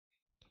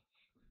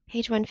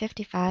Page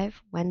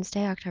 155,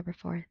 Wednesday, October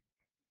 4th.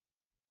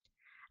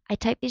 I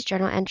type these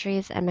journal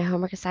entries and my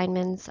homework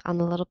assignments on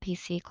the little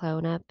PC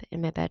clone up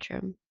in my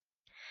bedroom.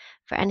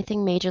 For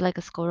anything major like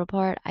a school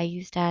report, I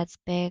use Dad's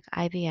big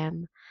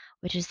IBM,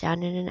 which is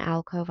down in an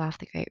alcove off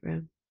the great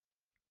room.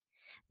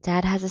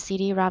 Dad has a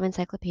CD-ROM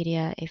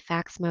encyclopedia, a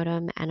fax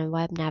modem, and a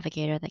web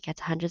navigator that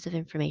gets hundreds of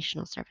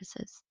informational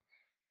services.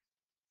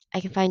 I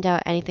can find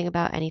out anything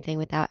about anything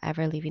without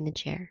ever leaving the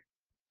chair.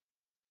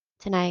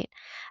 Tonight,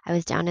 I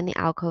was down in the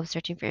alcove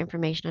searching for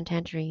information on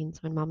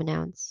tangerines when Mom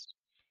announced,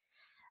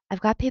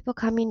 "I've got people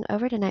coming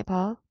over tonight,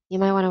 Paul. You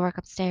might want to work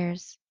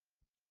upstairs."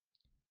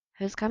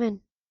 "Who's coming?"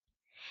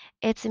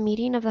 "It's a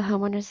meeting of the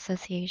Homeowners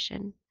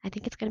Association. I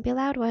think it's going to be a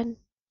loud one."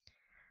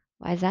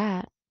 "Why's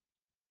that?"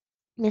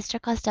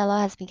 "Mr. Costello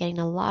has been getting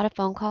a lot of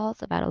phone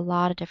calls about a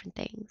lot of different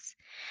things.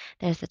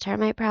 There's the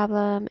termite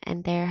problem,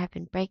 and there have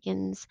been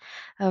break-ins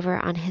over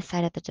on his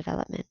side of the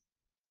development."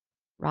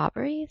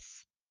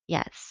 "Robberies?"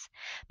 "Yes.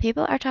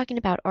 People are talking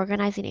about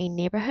organizing a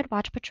neighborhood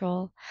watch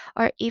patrol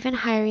or even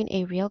hiring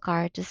a real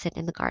guard to sit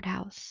in the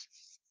guardhouse."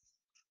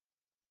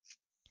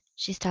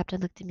 She stopped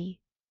and looked at me.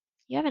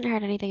 "You haven't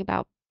heard anything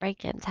about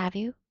break-ins, have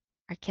you?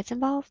 Are kids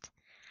involved?"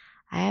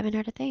 "I haven't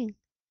heard a thing."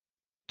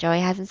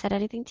 "Joey hasn't said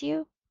anything to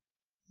you?"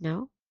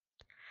 "No."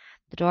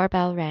 The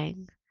doorbell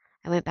rang.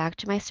 I went back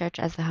to my search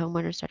as the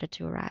homeowners started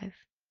to arrive.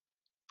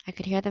 I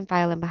could hear them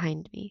file in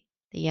behind me,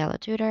 the yellow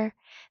Tudor,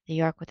 the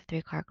York with the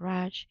three-car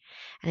garage,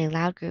 and a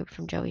loud group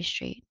from Joey's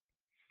street,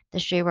 the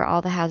street where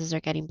all the houses are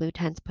getting blue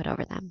tents put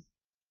over them.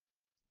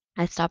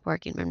 I stopped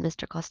working when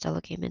Mr.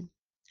 Costello came in.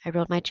 I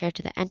rolled my chair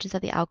to the entrance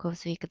of the alcove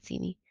so he could see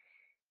me.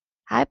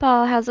 "Hi,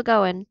 Paul. How's it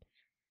going?"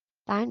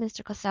 "Fine,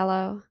 Mr.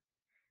 Costello."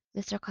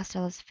 Mr.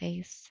 Costello's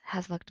face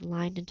has looked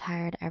lined and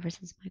tired ever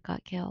since Mike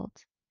got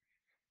killed.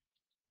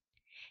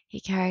 He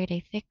carried a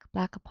thick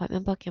black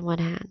appointment book in one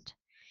hand.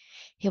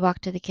 He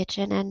walked to the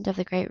kitchen end of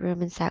the great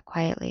room and sat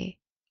quietly.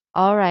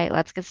 "All right,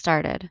 let's get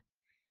started."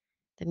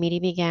 The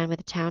meeting began with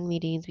the town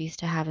meetings we used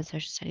to have in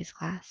social studies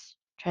class.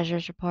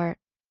 Treasurer's report,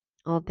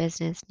 old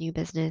business, new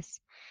business.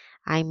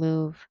 I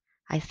move.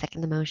 I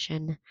second the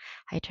motion.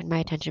 I turned my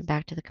attention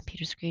back to the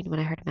computer screen when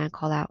I heard a man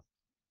call out,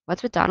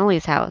 "What's with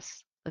Donnelly's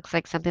house? Looks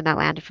like something that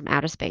landed from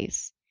outer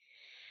space."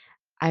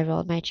 I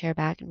rolled my chair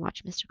back and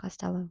watched Mr.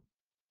 Costello.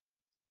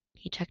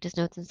 He checked his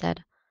notes and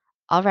said,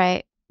 "All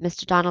right,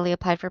 Mr. Donnelly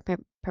applied for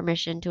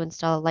permission to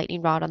install a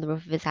lightning rod on the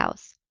roof of his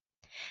house.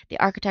 The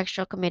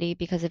architectural committee,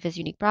 because of his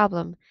unique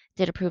problem,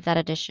 did approve that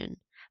addition.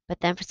 But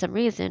then for some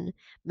reason,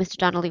 Mr.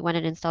 Donnelly went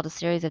and installed a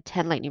series of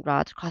 10 lightning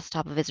rods across the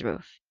top of his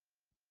roof.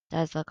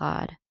 Does look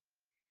odd."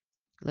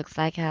 "Looks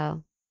like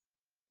hell."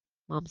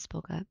 Mom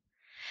spoke up.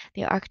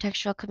 "The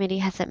architectural committee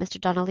has sent Mr.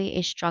 Donnelly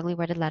a strongly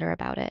worded letter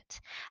about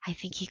it. I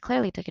think he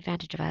clearly took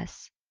advantage of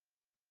us."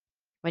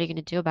 "What are you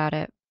going to do about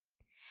it?"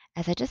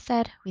 "As I just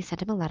said, we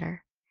sent him a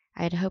letter.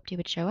 I had hoped he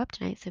would show up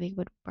tonight so we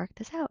would work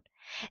this out.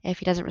 If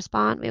he doesn't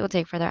respond, we will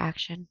take further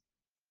action."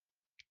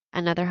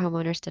 Another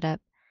homeowner stood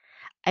up.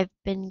 "I've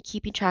been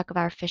keeping track of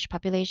our fish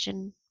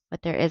population,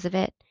 what there is of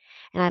it,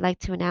 and I'd like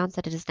to announce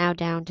that it is now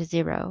down to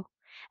 0.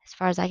 As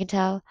far as I can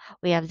tell,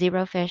 we have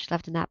 0 fish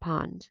left in that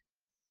pond."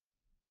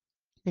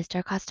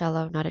 Mr.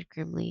 Costello nodded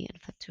grimly and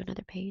flipped to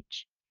another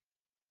page.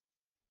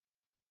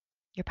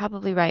 "You're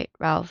probably right,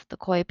 Ralph. The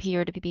koi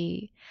appear to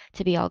be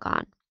all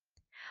gone.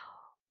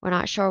 We're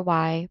not sure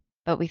why,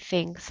 but we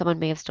think someone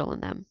may have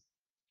stolen them."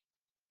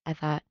 I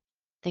thought,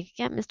 "Think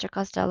again, Mr.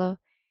 Costello.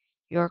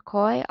 Your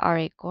koi are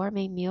a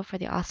gourmet meal for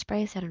the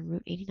ospreys out on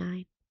Route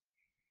 89.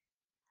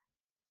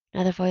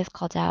 Another voice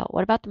called out,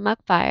 "What about the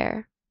muck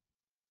fire?"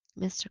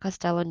 Mr.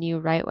 Costello knew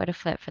right where to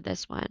flip for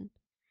this one.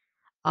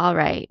 "All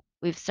right.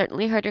 We've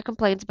certainly heard your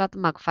complaints about the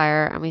muck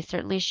fire, and we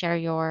certainly share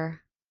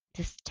your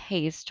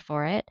distaste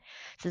for it.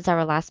 Since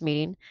our last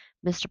meeting,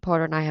 Mr.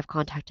 Porter and I have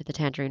contacted the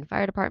Tangerine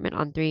Fire Department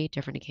on 3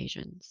 different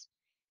occasions."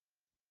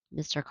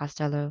 Mr.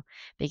 Costello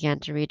began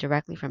to read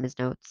directly from his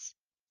notes.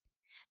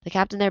 "The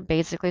captain there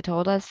basically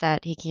told us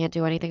that he can't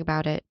do anything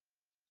about it.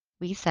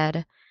 We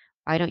said,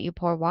 'Why don't you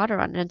pour water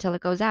on it until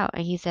it goes out?'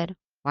 And he said,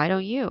 'Why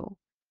don't you?'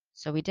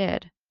 So we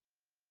did."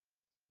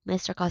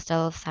 Mr.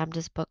 Costello slammed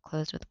his book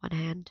closed with one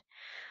hand.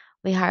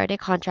 "We hired a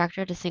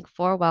contractor to sink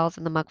 4 wells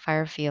in the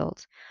Muckfire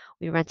field.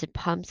 We rented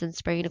pumps and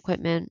spraying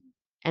equipment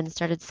and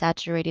started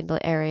saturating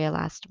the area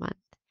last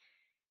month.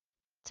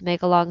 To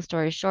make a long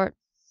story short,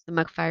 the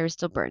Muckfire is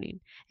still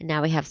burning, and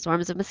now we have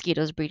swarms of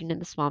mosquitoes breeding in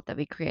the swamp that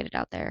we created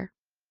out there."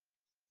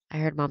 I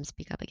heard Mom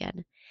speak up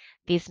again.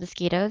 "These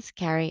mosquitoes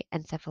carry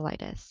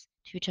encephalitis.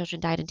 2 children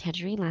died in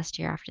Tangerine last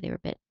year after they were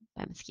bit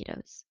by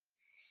mosquitoes."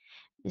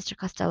 Mr.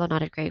 Costello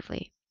nodded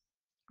gravely.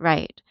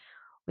 "Right.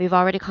 We've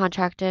already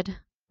contracted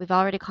we've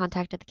already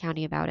contacted the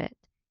county about it.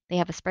 They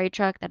have a spray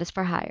truck that is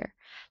for hire.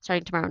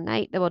 Starting tomorrow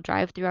night, they will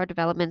drive through our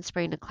development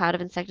spraying a cloud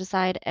of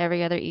insecticide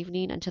every other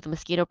evening until the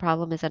mosquito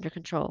problem is under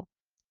control.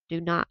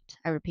 Do not,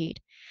 I repeat,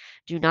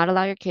 do not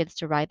allow your kids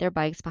to ride their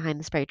bikes behind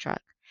the spray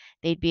truck.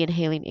 They'd be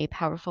inhaling a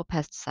powerful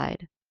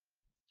pesticide.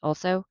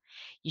 Also,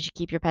 you should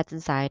keep your pets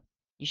inside.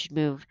 You should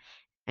move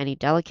any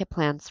delicate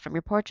plants from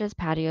your porches,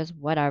 patios,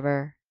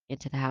 whatever,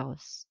 into the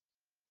house.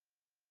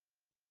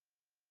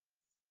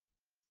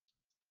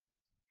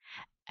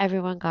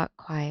 Everyone got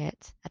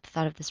quiet at the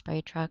thought of the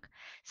spray truck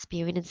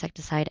spewing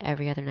insecticide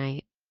every other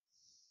night.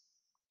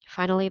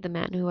 Finally, the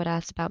man who had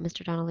asked about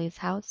Mr. Donnelly's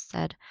house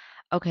said,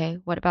 "Okay,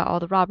 what about all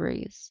the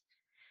robberies?"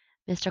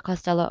 Mr.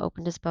 Costello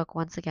opened his book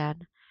once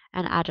again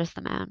and addressed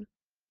the man.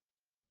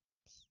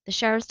 "The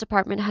sheriff's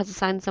department has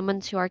assigned someone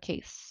to our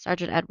case,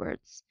 Sergeant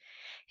Edwards."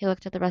 He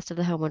looked at the rest of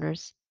the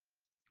homeowners.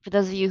 "For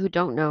those of you who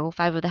don't know,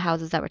 5 of the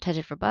houses that were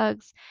tested for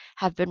bugs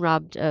have been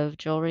robbed of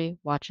jewelry,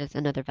 watches,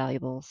 and other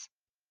valuables."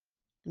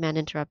 The man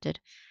interrupted.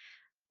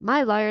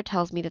 "My lawyer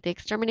tells me that the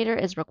exterminator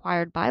is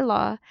required by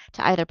law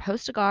to either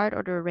post a guard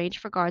or to arrange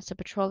for guards to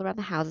patrol around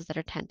the houses that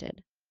are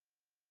tented."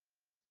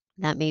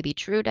 "That may be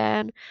true,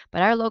 Dan,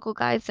 but our local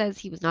guy says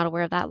he was not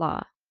aware of that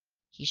law."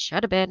 "He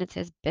should have been. It's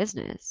his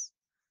business."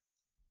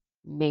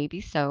 "Maybe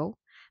so,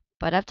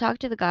 but I've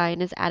talked to the guy, and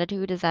his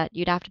attitude is that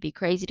you'd have to be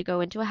crazy to go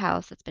into a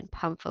house that's been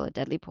pumped full of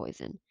deadly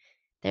poison.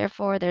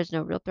 Therefore, there's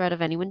no real threat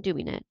of anyone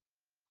doing it.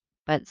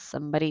 But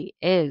somebody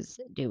is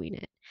doing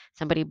it.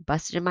 Somebody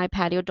busted in my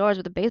patio doors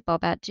with a baseball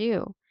bat,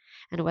 too.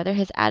 And whether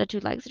his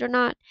attitude likes it or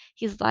not,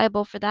 he's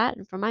liable for that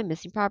and for my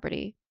missing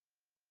property."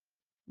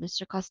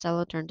 Mr.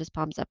 Costello turned his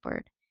palms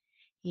upward.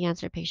 He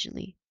answered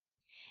patiently.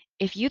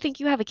 "If you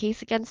think you have a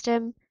case against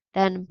him,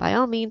 then by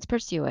all means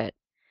pursue it.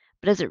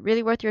 But is it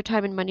really worth your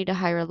time and money to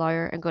hire a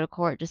lawyer and go to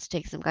court just to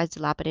take some guy's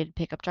dilapidated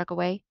pickup truck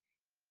away?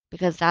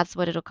 Because that's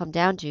what it'll come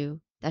down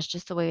to. That's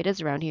just the way it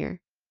is around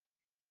here."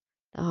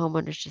 The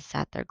homeowners just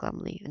sat there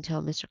glumly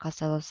until Mr.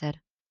 Costello said,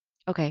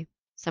 "Okay,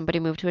 somebody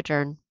move to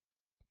adjourn."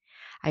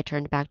 I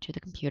turned back to the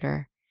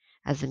computer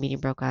as the meeting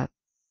broke up.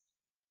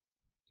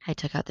 I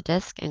took out the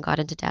disk and got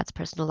into Dad's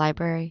personal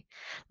library,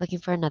 looking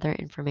for another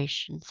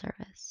information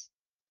service.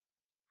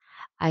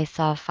 I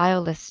saw a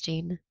file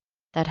listing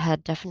that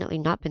had definitely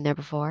not been there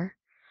before.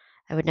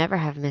 I would never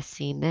have missed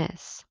seeing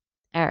this.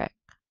 Eric,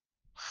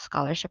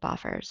 scholarship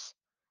offers.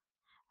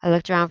 I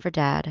looked around for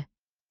Dad.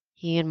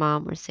 He and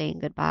Mom were saying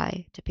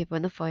goodbye to people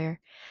in the foyer,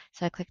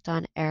 so I clicked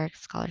on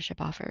Eric's scholarship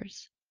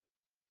offers.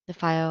 The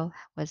file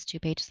was 2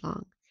 pages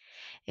long.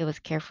 It was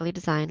carefully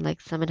designed,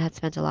 like someone had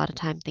spent a lot of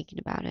time thinking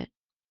about it.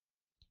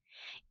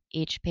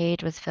 Each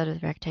page was filled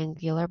with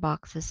rectangular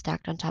boxes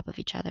stacked on top of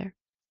each other.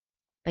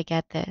 But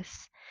get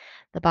this,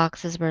 the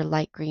boxes were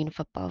light green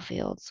football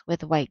fields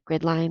with white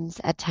grid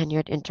lines at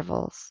tenured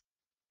intervals.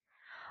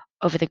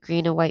 Over the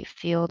green and white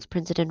fields,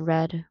 printed in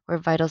red, were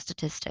vital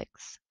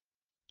statistics.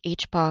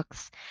 Each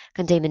box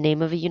contained the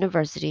name of a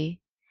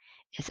university,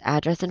 its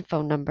address and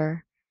phone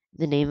number,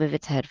 the name of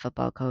its head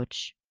football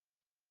coach.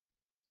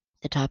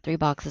 The top 3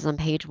 boxes on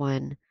page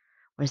 1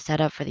 were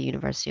set up for the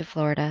University of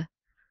Florida,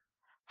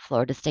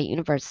 Florida State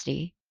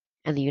University,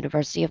 and the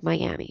University of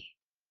Miami.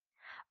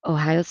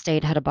 Ohio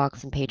State had a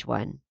box on page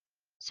 1.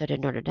 So did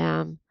Notre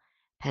Dame,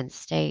 Penn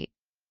State,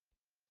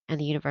 and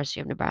the University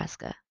of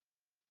Nebraska.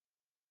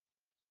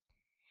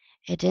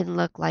 It didn't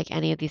look like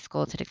any of these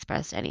schools had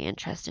expressed any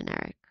interest in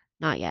Eric.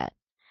 Not yet.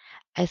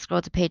 I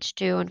scrolled to page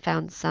 2 and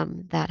found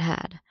some that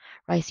had.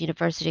 Rice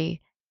University,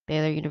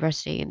 Baylor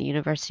University, and the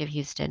University of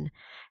Houston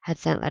had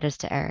sent letters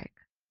to Eric.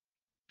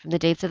 From the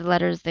dates of the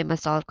letters, they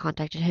must all have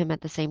contacted him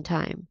at the same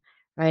time,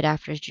 right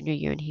after his junior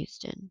year in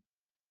Houston.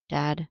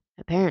 Dad,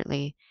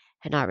 apparently,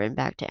 had not written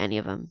back to any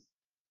of them.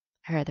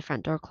 I heard the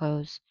front door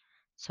close,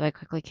 so I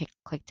quickly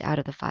clicked out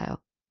of the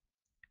file.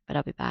 But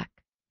I'll be back.